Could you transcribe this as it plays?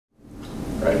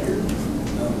right here.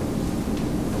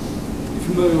 You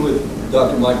familiar with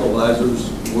Dr. Michael Lazar's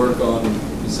work on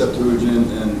the Septuagint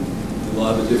and a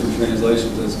lot of the different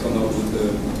translations that's come up with the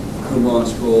Qumran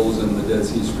scrolls and the Dead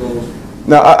Sea Scrolls?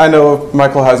 No, I know of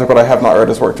Michael Heiser, but I have not read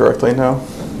his work directly, no.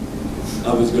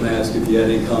 I was going to ask if you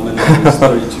had any comment on this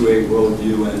 32:8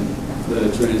 worldview and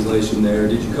the translation there.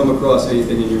 Did you come across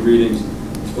anything in your readings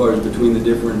as far as between the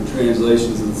different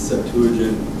translations of the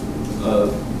Septuagint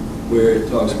where it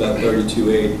talks about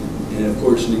 32:8 and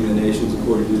apportioning the nations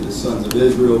according to the sons of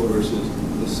Israel versus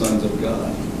the sons of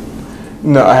God?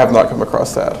 No, I have not come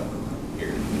across that.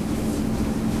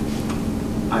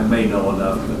 I may know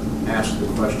enough to ask the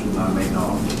question, I may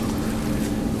not.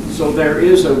 So there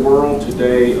is a world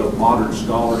today of modern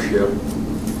scholarship,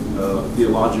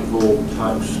 theological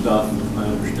type stuff, I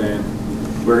understand,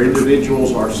 where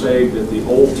individuals are saying that the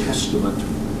Old Testament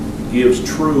gives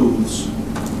truths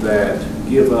that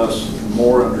give us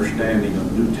more understanding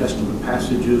of New Testament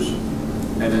passages,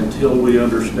 and until we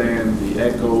understand the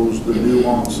echoes, the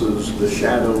nuances, the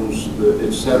shadows, the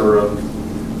etc. of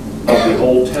the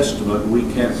Old Testament, we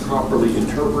can't properly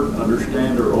interpret,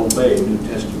 understand, or obey New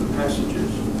Testament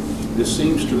passages. This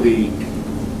seems to be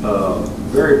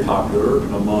very popular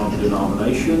among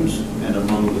denominations and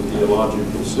among the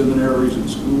theological seminaries and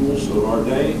schools of our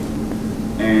day,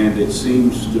 and it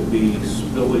seems to be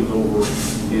spilling over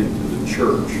into the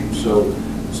church. So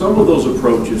some of those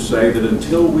approaches say that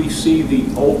until we see the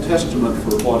Old Testament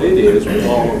for what it is, with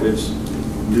all of its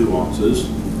nuances,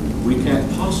 we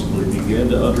can't possibly begin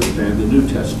to understand the New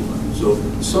Testament. So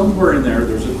somewhere in there,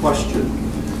 there's a question.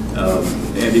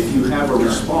 And if you have a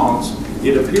response,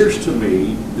 it appears to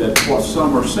me that what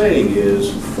some are saying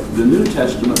is the New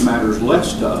Testament matters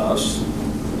less to us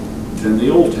than the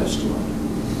Old Testament.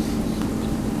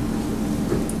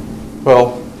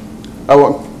 Well, I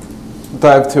won't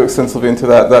dive too extensively into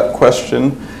that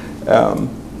question.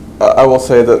 I will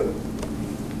say that,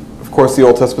 of course, the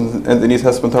Old Testament and the New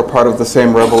Testament are part of the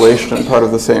same revelation and part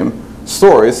of the same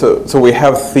story. So we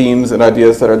have themes and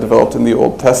ideas that are developed in the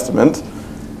Old Testament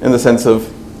in the sense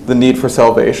of the need for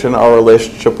salvation, our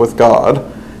relationship with God,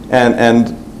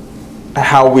 and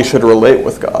how we should relate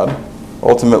with God,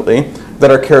 ultimately,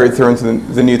 that are carried through into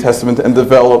the New Testament and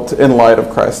developed in light of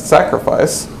Christ's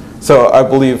sacrifice. So I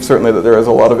believe certainly that there is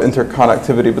a lot of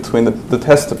interconnectivity between the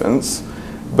Testaments,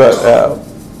 but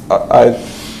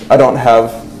I don't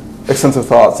have extensive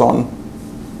thoughts on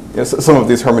some of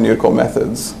these hermeneutical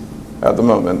methods at the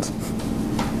moment.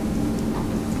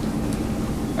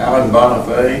 Alan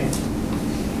Bonifay.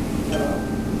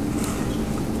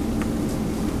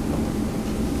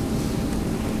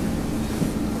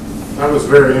 That was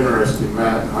very interesting,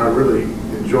 Matt. I really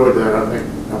enjoyed that.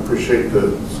 I appreciate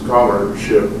the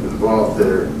scholarship involved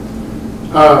there.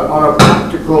 On a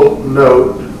practical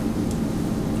note,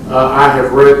 I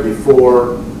have read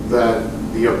before that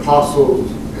the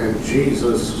apostles and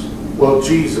Jesus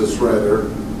rather,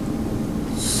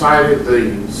 cited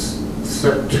the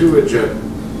Septuagint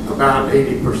about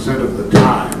 80% of the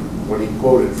time when he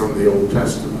quoted from the Old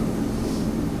Testament.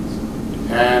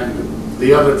 And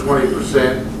the other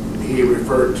 20% he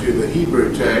referred to the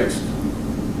Hebrew text,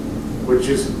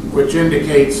 which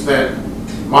indicates that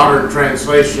modern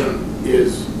translation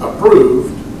is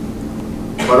approved,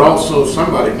 but also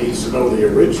somebody needs to know the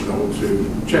original to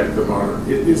check the modern.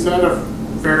 Is that a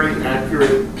fairly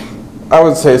accurate? I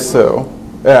would say so.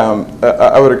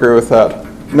 I would agree with that.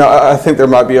 Now, I think there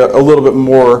might be a little bit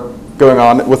more going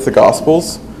on with the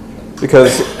Gospels,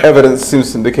 because evidence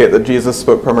seems to indicate that Jesus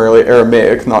spoke primarily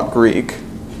Aramaic, not Greek.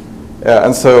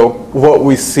 And so what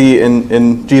we see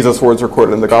in Jesus' words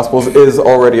recorded in the Gospels is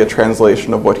already a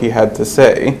translation of what he had to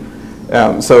say.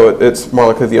 So it's more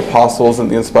likely the apostles and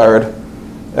the inspired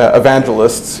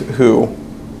evangelists who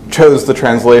chose the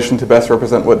translation to best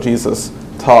represent what Jesus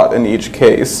taught in each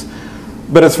case.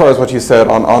 But as far as what you said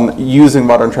on using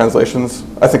modern translations,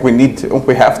 I think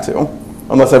we have to,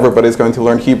 unless everybody's going to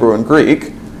learn Hebrew and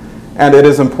Greek. And it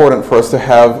is important for us to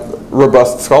have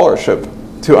robust scholarship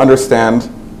to understand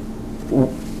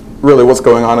really what's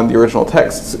going on in the original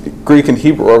texts. Greek and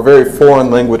Hebrew are very foreign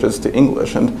languages to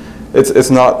English, and it's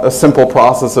not a simple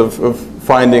process of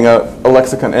finding a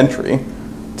lexicon entry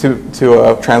to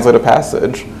translate a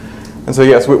passage. And so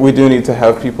yes, we do need to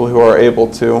have people who are able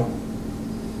to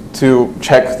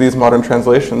check these modern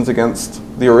translations against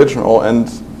the original and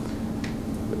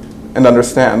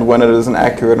understand when it is an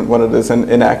accurate and when it is an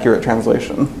inaccurate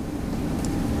translation.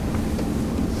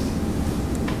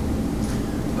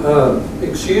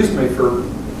 Excuse me for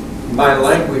my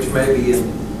language maybe in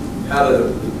how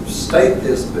to state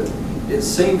this, but it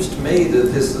seems to me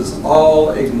that this is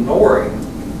all ignoring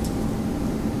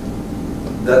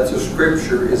that the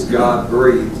Scripture is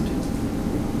God-breathed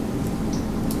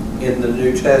in the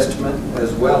New Testament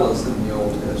as well as in the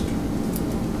Old Testament.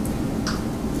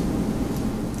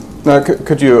 Now,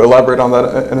 could you elaborate on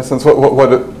that in a sense?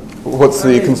 What's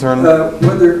the concern?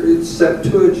 Whether it's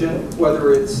Septuagint,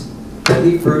 whether it's the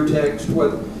Hebrew text,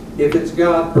 if it's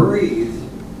God-breathed,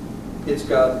 it's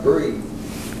God-breathed.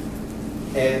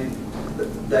 And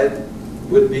that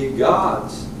would be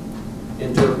God's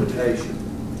interpretation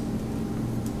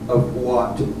of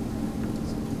what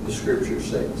the Scripture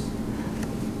says.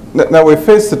 Now, we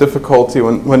face the difficulty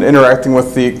when interacting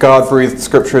with the God-breathed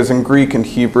scriptures in Greek and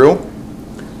Hebrew,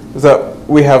 is that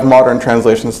we have modern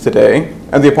translations today,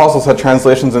 and the apostles had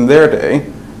translations in their day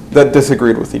that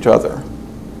disagreed with each other.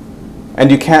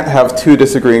 And you can't have two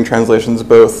disagreeing translations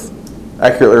both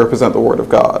accurately represent the Word of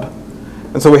God.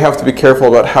 And so we have to be careful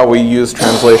about how we use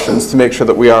translations to make sure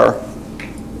that we are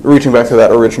reaching back to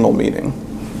that original meaning.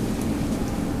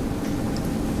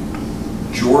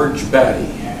 George Batty.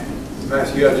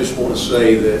 Matthew, I just want to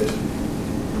say that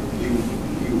you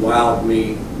wowed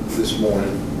me this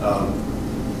morning.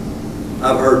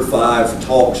 I've heard 5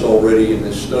 talks already in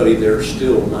this study. There's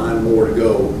still 9 more to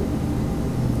go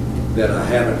that I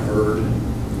haven't heard.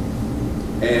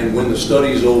 And when the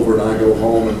study's over and I go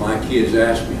home and my kids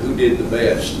ask me who did the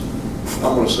best,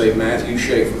 I'm going to say Matthew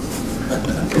Shaffer.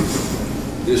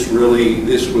 This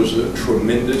was a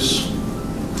tremendous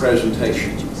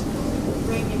presentation.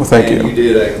 Well, thank you. And you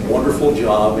did a wonderful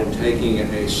job in taking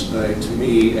to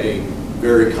me, a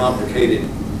very complicated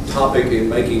topic and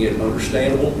making it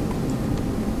understandable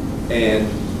and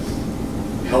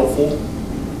helpful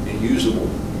and usable.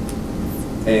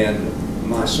 And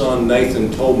my son Nathan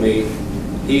told me,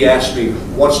 he asked me,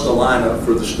 what's the lineup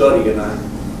for the study? And I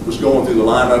was going through the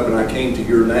lineup and I came to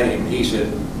your name. He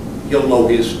said, he'll know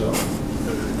his stuff.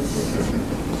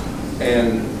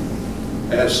 And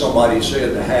as somebody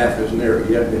said, the half has never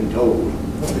yet been told.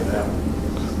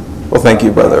 Well, thank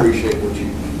you, brother. I appreciate what you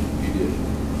did.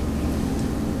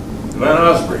 Van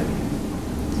Osprey.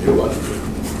 It was.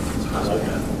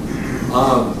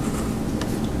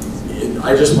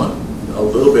 I just want a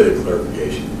little bit of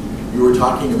clarification. You were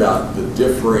talking about the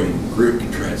differing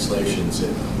Greek translations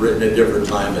and written at different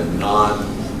time and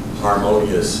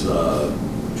non-harmonious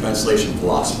translation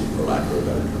philosophy, for lack of a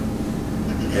better term,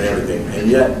 and everything. And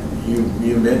yet,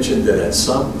 you mentioned that at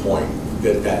some point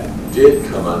that did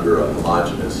come under a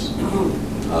homogeneous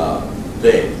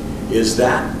thing. Is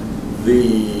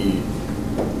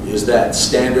that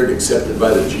standard accepted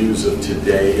by the Jews of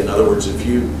today? In other words, if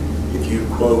you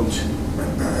quote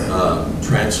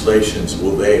translations,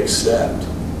 will they accept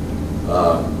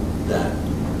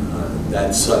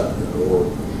that's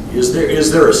or is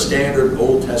there a standard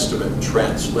Old Testament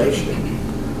translation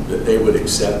that they would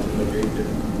accept in the Greek?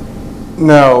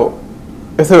 Now,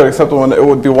 if they would accept one, it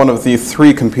would be one of the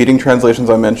 3 competing translations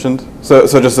I mentioned. So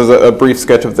just as a brief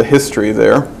sketch of the history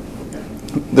there,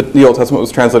 the Old Testament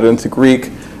was translated into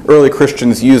Greek. Early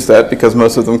Christians used that because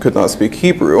most of them could not speak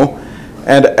Hebrew.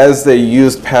 And as they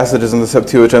used passages in the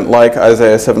Septuagint like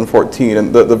Isaiah 7:14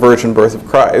 and the virgin birth of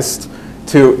Christ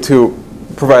to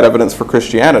provide evidence for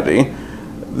Christianity,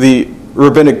 the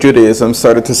Rabbinic Judaism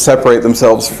started to separate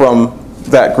themselves from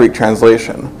that Greek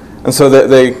translation. And so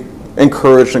they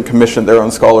encouraged and commissioned their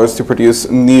own scholars to produce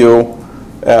new,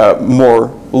 more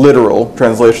literal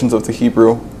translations of the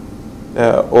Hebrew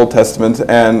Old Testament.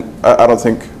 And I don't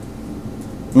think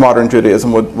modern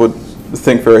Judaism would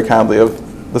think very kindly of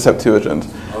the Septuagint.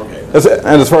 Okay.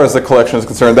 And as far as the collection is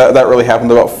concerned, that really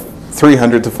happened about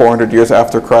 300 to 400 years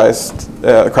after Christ's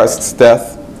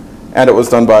death, and it was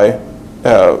done by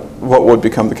what would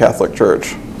become the Catholic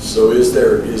Church. So is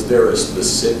there a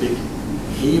specific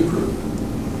Hebrew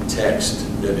text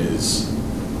that is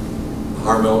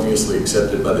harmoniously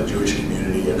accepted by the Jewish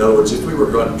community? In other words, if we were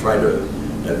going to try to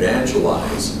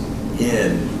evangelize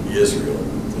in Israel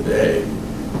today,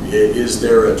 is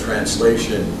there a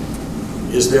translation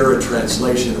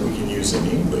that we can use in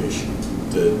English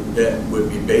that would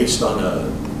be based on a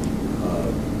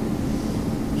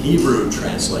Hebrew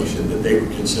translation that they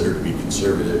would consider to be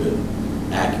conservative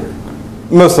and accurate?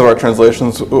 Most of our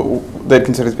translations they'd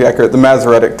consider to be accurate. The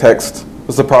Masoretic text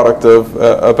was the product of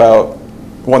about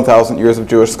 1,000 years of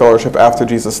Jewish scholarship after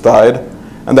Jesus died,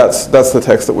 and that's the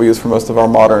text that we use for most of our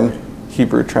modern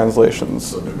Hebrew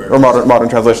translations, or modern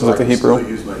translations of the Hebrew. I can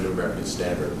still use my New American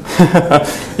Standard.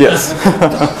 Yes.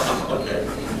 Okay.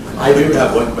 I do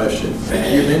have one question.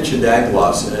 You mentioned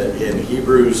Aglos in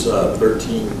Hebrews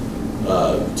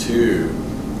 13:2.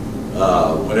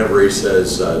 Whenever he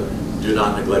says, "Do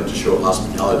not neglect to show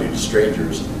hospitality to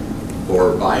strangers,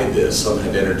 for by this some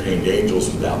have entertained angels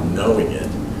without knowing it."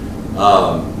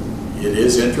 It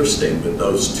is interesting that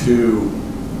those two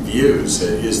views,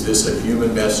 is this a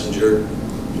human messenger,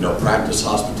 practice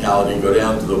hospitality, go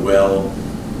down to the well,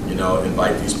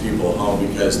 invite these people home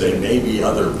because they may be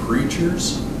other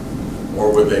preachers,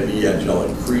 or would they be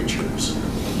angelic creatures?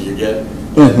 You get,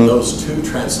 and those two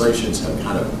translations have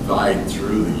kind of vied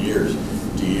through the years.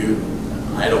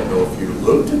 I don't know if you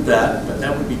looked at that, but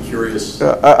that would be curious.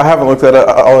 I haven't looked at it.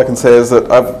 All I can say is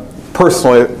that I've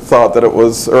personally thought that it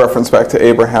was a reference back to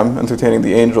Abraham entertaining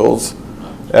the angels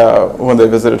when they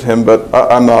visited him, but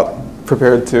I'm not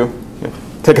prepared to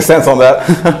take a stance on that.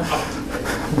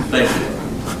 Thank you.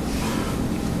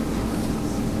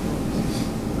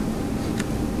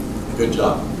 Good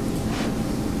job.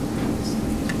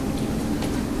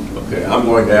 Okay, I'm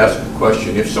going to ask a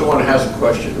question. If someone has a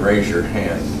question, raise your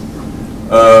hand.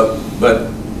 But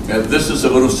this is a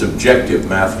little subjective,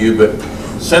 Matthew, but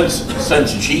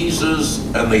since Jesus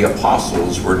and the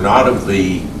apostles were not of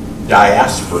the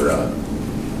diaspora,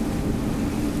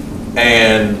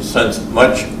 and since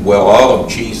all of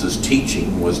Jesus'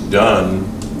 teaching was done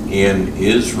in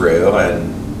Israel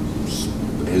and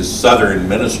his southern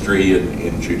ministry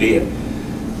in Judea,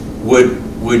 would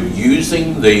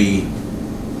using the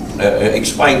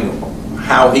explain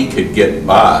how he could get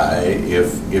by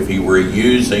if he were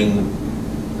using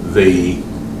the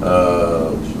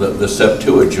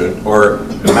Septuagint or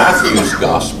Matthew's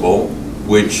gospel,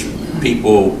 which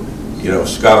people,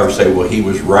 scholars say, well, he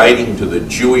was writing to the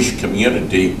Jewish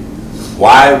community.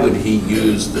 Why would he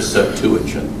use the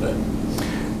Septuagint then?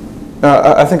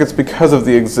 I think it's because of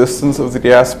the existence of the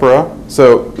diaspora.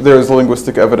 So there is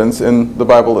linguistic evidence in the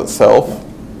Bible itself.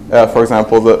 For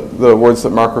example, the words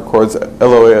that Mark records,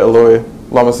 Eloi, Eloi,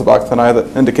 lama sabachthani,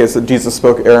 that indicates that Jesus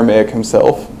spoke Aramaic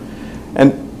himself,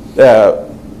 and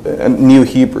knew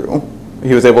Hebrew.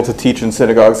 He was able to teach in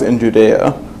synagogues in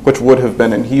Judea, which would have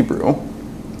been in Hebrew.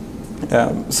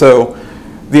 So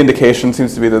the indication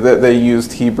seems to be that they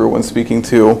used Hebrew when speaking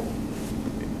to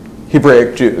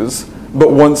Hebraic Jews.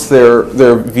 But once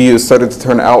their views started to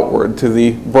turn outward to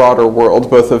the broader world,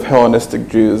 both of Hellenistic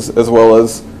Jews as well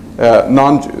as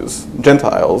non-Jews,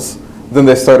 Gentiles, then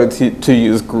they started to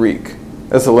use Greek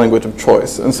as a language of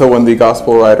choice. And so when the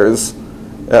gospel writers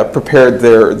prepared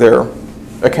their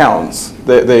accounts,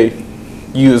 they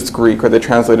used Greek, or they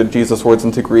translated Jesus' words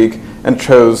into Greek and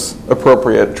chose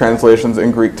appropriate translations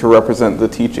in Greek to represent the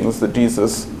teachings that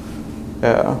Jesus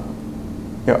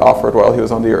offered while he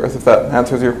was on the earth, if that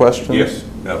answers your question. Yes.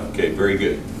 Okay, very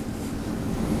good.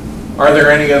 Are there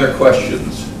any other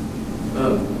questions?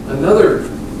 Another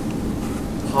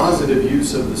positive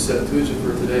use of the Septuagint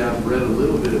for today I've read a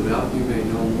little bit about, you may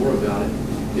know more about it,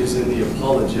 is in the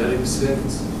apologetic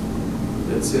sense.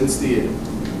 That since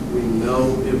we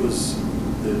know it was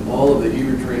that all of the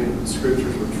Hebrew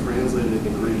scriptures were translated into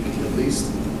Greek at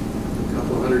least a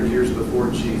couple hundred years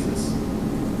before Jesus.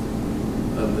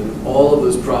 Then all of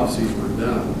those prophecies were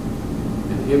done,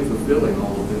 and him fulfilling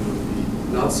all of them would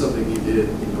be not something he did,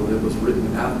 that was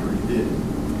written after he did.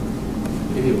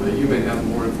 Anyway, you may have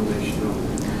more information on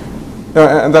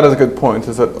that. And that is a good point,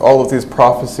 is that all of these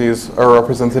prophecies are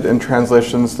represented in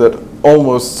translations that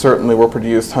almost certainly were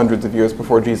produced hundreds of years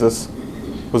before Jesus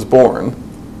was born.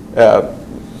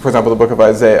 For example, the book of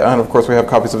Isaiah, and of course we have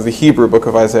copies of the Hebrew book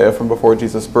of Isaiah from before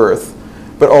Jesus' birth.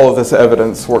 But all of this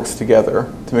evidence works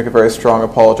together to make a very strong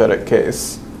apologetic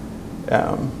case.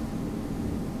 I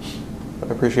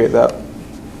appreciate that.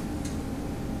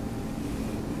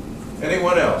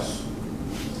 Anyone else?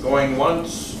 Going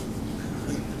once,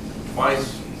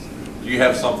 twice? Do you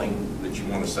have something that you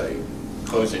want to say?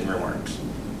 Closing remarks.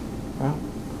 Well,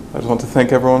 I just want to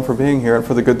thank everyone for being here and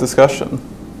for the good discussion.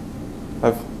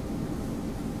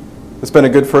 It's been a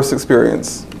good first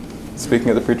experience speaking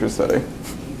at the Preacher's Study.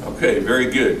 Okay, very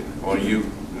good. Well,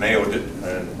 you nailed it,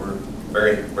 and we're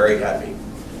very, very happy.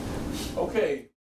 Okay.